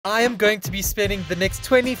I am going to be spending the next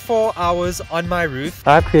 24 hours on my roof.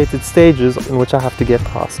 I've created stages in which I have to get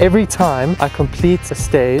past. Every time I complete a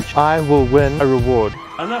stage, I will win a reward.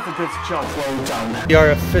 Enough of this job, well done. We are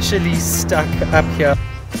officially stuck up here.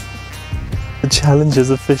 The challenge is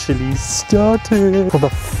officially started. For the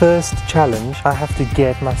first challenge, I have to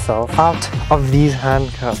get myself out of these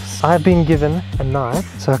handcuffs. I've been given a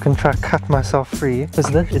knife so I can try to cut myself free because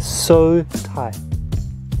this is so tight.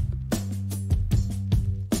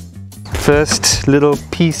 First little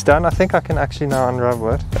piece done. I think I can actually now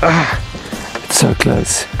unravel it. It's so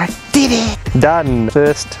close. I did it! Done.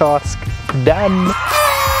 First task done.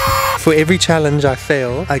 For every challenge I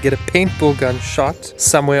fail, I get a paintball gun shot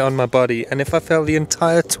somewhere on my body. And if I fail the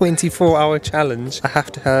entire 24-hour challenge, I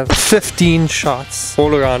have to have 15 shots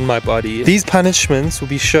all around my body. These punishments will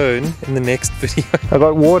be shown in the next video. I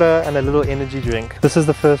got water and a little energy drink. This is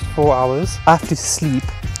the first 4 hours. I have to sleep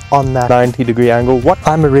on that 90-degree angle.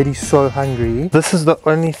 I'm already so hungry. This is the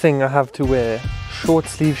only thing I have to wear. Short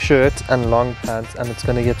sleeve shirt and long pants, and it's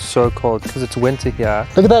gonna get so cold because it's winter here.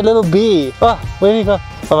 Look at that little bee. Oh, where did he go?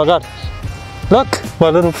 Oh my god. Look, my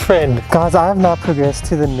little friend. Guys, I have now progressed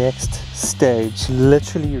to the next stage.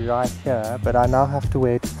 Literally right here, but I now have to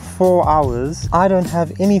wait 4 hours. I don't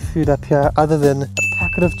have any food up here other than a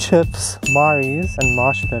packet of chips, Maris, and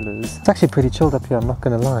marshmallows. It's actually pretty chilled up here, I'm not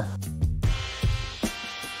gonna lie.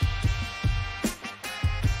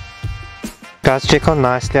 Guys, check how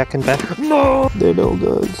nicely I can back. No! There it all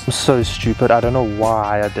goes. I'm so stupid. I don't know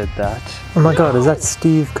why I did that. Oh my god, is that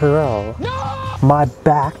Steve Carell? No! My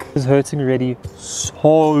back is hurting already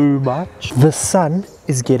so much. The sun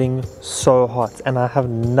is getting so hot and I have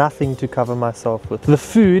nothing to cover myself with. The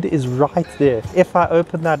food is right there. If I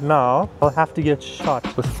open that now, I'll have to get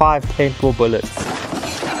shot with 5 paintball bullets.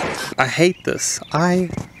 I hate this.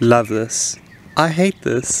 I love this. I hate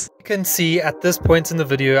this. You can see at this point in the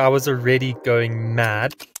video, I was already going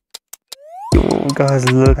mad. Oh, guys,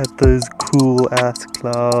 look at those cool ass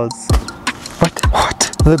clouds. What?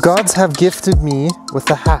 The gods have gifted me with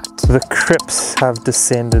a hat. The crips have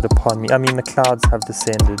descended upon me. I mean, the clouds have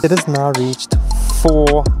descended. It has now reached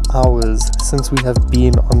 4 hours since we have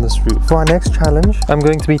been on this roof. For our next challenge, I'm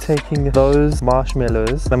going to be taking those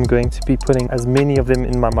marshmallows. I'm going to be putting as many of them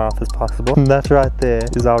in my mouth as possible. And that right there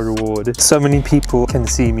is our reward. So many people can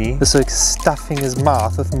see me. So like stuffing his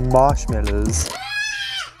mouth with marshmallows.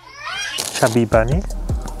 Chubby bunny.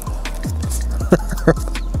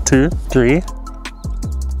 2, 3.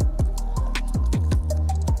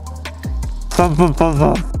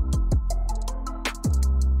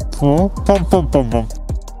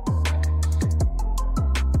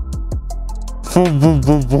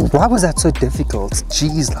 Why was that so difficult?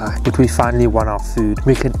 Jeez, like, but we finally won our food.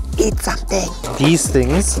 We can eat something. These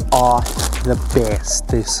things are the best.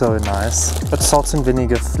 They're so nice. But salt and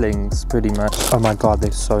vinegar flings, pretty much. Oh my god,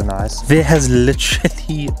 they're so nice. There has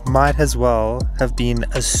literally, might as well have been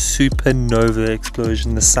a supernova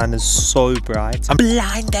explosion. The sun is so bright. I'm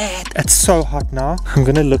blinded. It's so hot now. I'm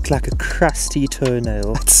gonna look like a crusty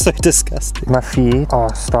toenail. It's so disgusting. My feet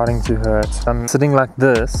are starting to hurt. I'm sitting like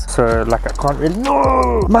this, so like I can't really.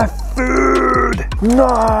 No! My food!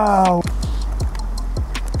 No!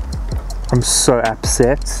 I'm so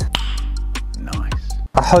upset. Nice.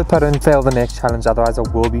 I hope I don't fail the next challenge, otherwise I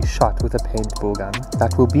will be shot with a paintball gun.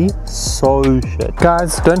 That will be so shit.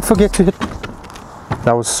 Guys, don't forget to hit.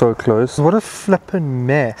 That was so close. What a flippin'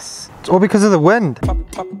 mess. It's all because of the wind.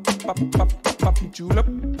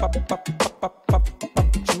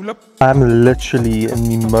 I'm literally in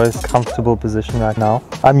the most comfortable position right now.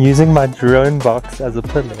 I'm using my drone box as a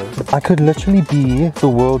pillow. I could literally be the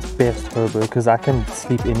world's best hobo because I can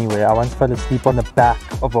sleep anywhere. I once fell asleep on the back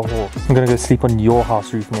of a horse. I'm gonna go sleep on your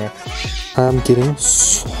house roof next. I'm getting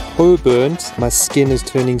so burnt. My skin is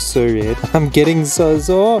turning so red. I'm getting so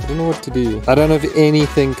sore. I don't know what to do. I don't have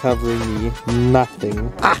anything covering me.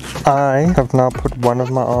 Nothing. I have now put one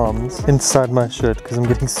of my arms inside my shirt because I'm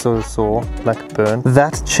getting so sore, like burn.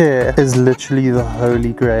 That chair is literally the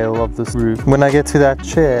holy grail of this roof. When I get to that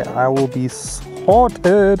chair, I will be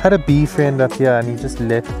sorted. I had a bee friend up here and he just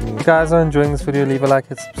left me. If you guys are enjoying this video, leave a like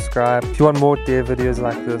and subscribe. If you want more dare videos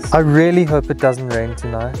like this, I really hope it doesn't rain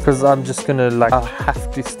tonight because I'm just gonna like, I'll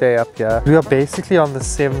have to stay up here. We are basically on the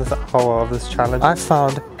 7th hour of this challenge. I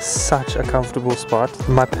found such a comfortable spot.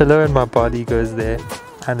 My pillow and my body goes there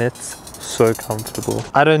and it's so comfortable.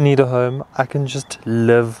 I don't need a home. I can just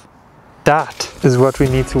live. That is what we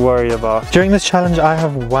need to worry about. During this challenge, I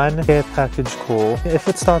have 1 care package call. If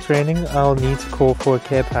it starts raining, I'll need to call for a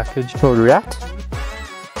care package. For rat.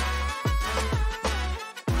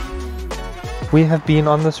 We have been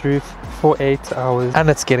on this roof for 8 hours and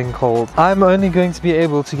it's getting cold. I'm only going to be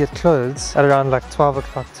able to get clothes at around like 12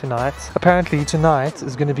 o'clock tonight. Apparently tonight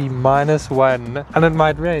is going to be -1 and it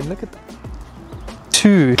might rain. Look at that.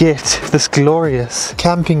 To get this glorious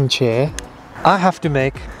camping chair, I have to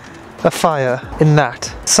make a fire in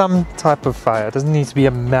that. Some type of fire. It doesn't need to be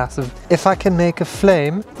a massive. If I can make a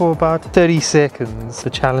flame for about 30 seconds, the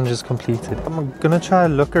challenge is completed. I'm gonna try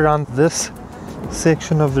and look around this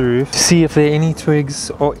section of the roof to see if there are any twigs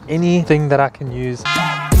or anything that I can use.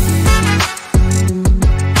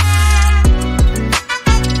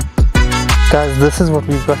 Guys, this is what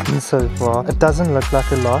we've gotten so far. It doesn't look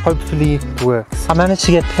like a lot. Hopefully it works. I managed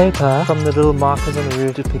to get paper from the little markers on the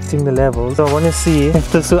roof depicting the levels. So I want to see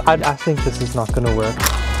if this will, I think this is not going to work.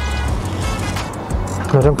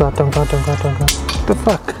 No, don't go. What the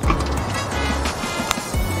fuck?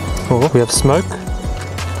 Oh, we have smoke.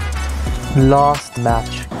 Last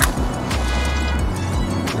match.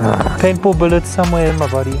 Paintball bullets somewhere in my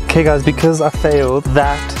body. Okay guys, because I failed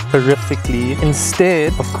that horrifically,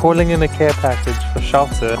 instead of calling in a care package for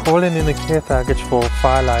shelter, calling in a care package for a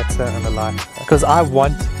fire lighter and a lighter. Because I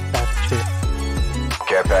want that chair.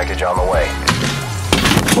 Care package on the way.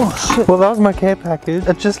 Oh shit. Well, that was my care package.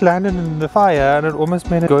 It just landed in the fire and it almost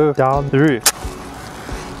made it go down the roof.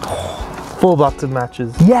 4 boxes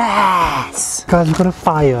matches. Yes! Guys, we've got a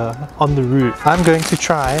fire on the roof. I'm going to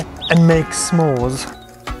try and make s'mores.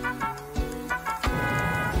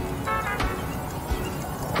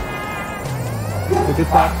 Look at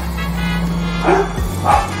that.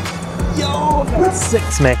 Yo, that's sick.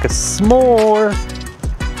 Let's make a s'more.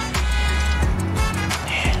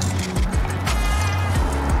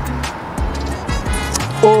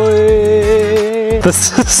 Oi!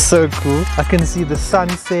 This is so cool. I can see the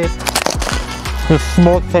sunset. The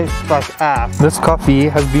smoke tastes like ass. This coffee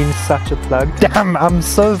has been such a plug. Damn, I'm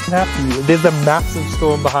so happy. There's a massive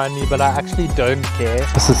storm behind me, but I actually don't care.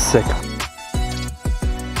 This is sick.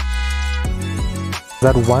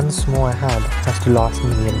 That one s'more I had has to last me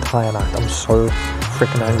the entire night. I'm so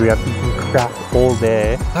freaking hungry. I've eaten crap all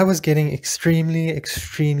day. I was getting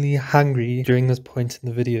extremely hungry during this point in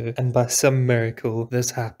the video, and by some miracle this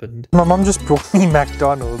happened. My mom just brought me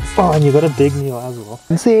McDonald's. Oh, and you got a big meal as well.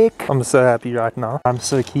 I'm sick. I'm so happy right now. I'm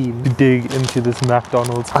so keen to dig into this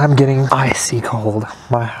McDonald's. I'm getting icy cold.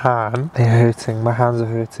 My hands are hurting. My hands are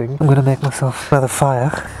hurting. I'm gonna make myself another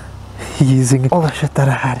fire using all the shit that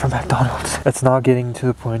I had from McDonald's. It's now getting to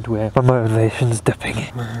the point where my motivation's dipping.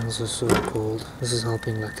 My hands are so cold. This is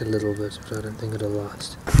helping like a little bit, but I don't think it'll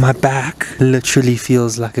last. My back literally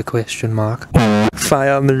feels like a question mark.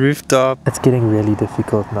 Fire on the rooftop. It's getting really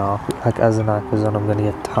difficult now. Like as the night goes on, I'm gonna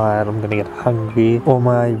get tired, I'm gonna get hungry. All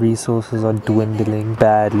my resources are dwindling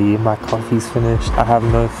badly. My coffee's finished. I have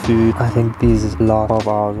no food. I think these last 12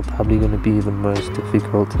 hours are probably gonna be the most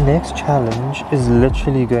difficult. The next challenge is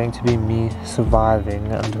literally going to be me surviving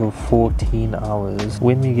until 14 hours.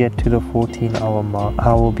 When we get to the 14-hour mark,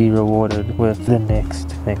 I will be rewarded with the next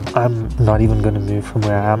thing. I'm not even going to move from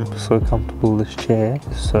where I am. I'm so comfortable. This chair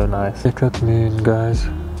is so nice. Look at the moon, guys.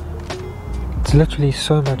 It's literally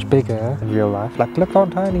so much bigger in real life. Like, look how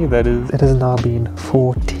tiny that is. It has now been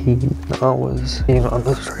 14 hours being on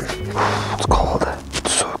this roof. It's cold.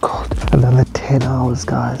 It's so cold. Another 10 hours,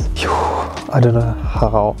 guys. I don't know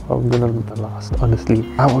how I'm gonna last, honestly.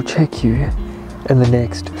 I will check you in the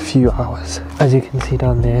next few hours. As you can see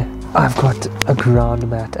down there, I've got a ground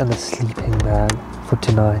mat and a sleeping bag for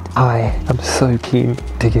tonight. I am so keen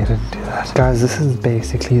to get into that. Guys, this is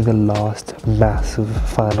basically the last massive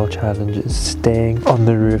final challenge, is staying on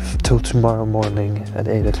the roof till tomorrow morning at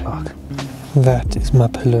 8 o'clock. That is my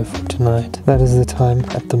pillow for tonight. That is the time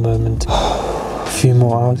at the moment. A few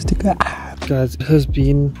more hours to go. Guys, it has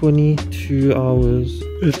been 22 hours.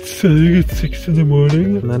 It's 6 in the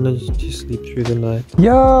morning. I managed to sleep through the night.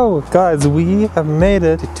 Yo, guys, we have made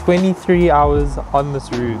it to 23 hours on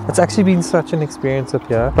this roof. It's actually been such an experience up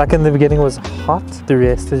here. Like in the beginning it was hot. The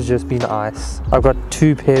rest has just been ice. I've got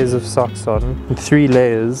 2 pairs of socks on and 3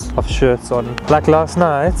 layers of shirts on. Like last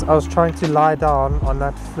night, I was trying to lie down on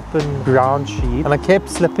that flippin' ground sheet and I kept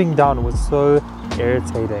slipping down. It was so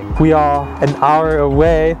irritating. We are an hour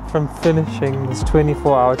away from finishing this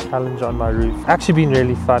 24-hour challenge on my roof. Actually been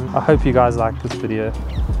really fun. I hope you guys liked this video.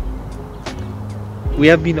 We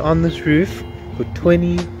have been on this roof for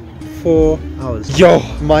 24 hours. Yo,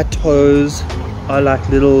 my toes are like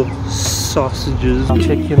little sausages. I'll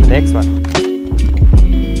check you in the next one.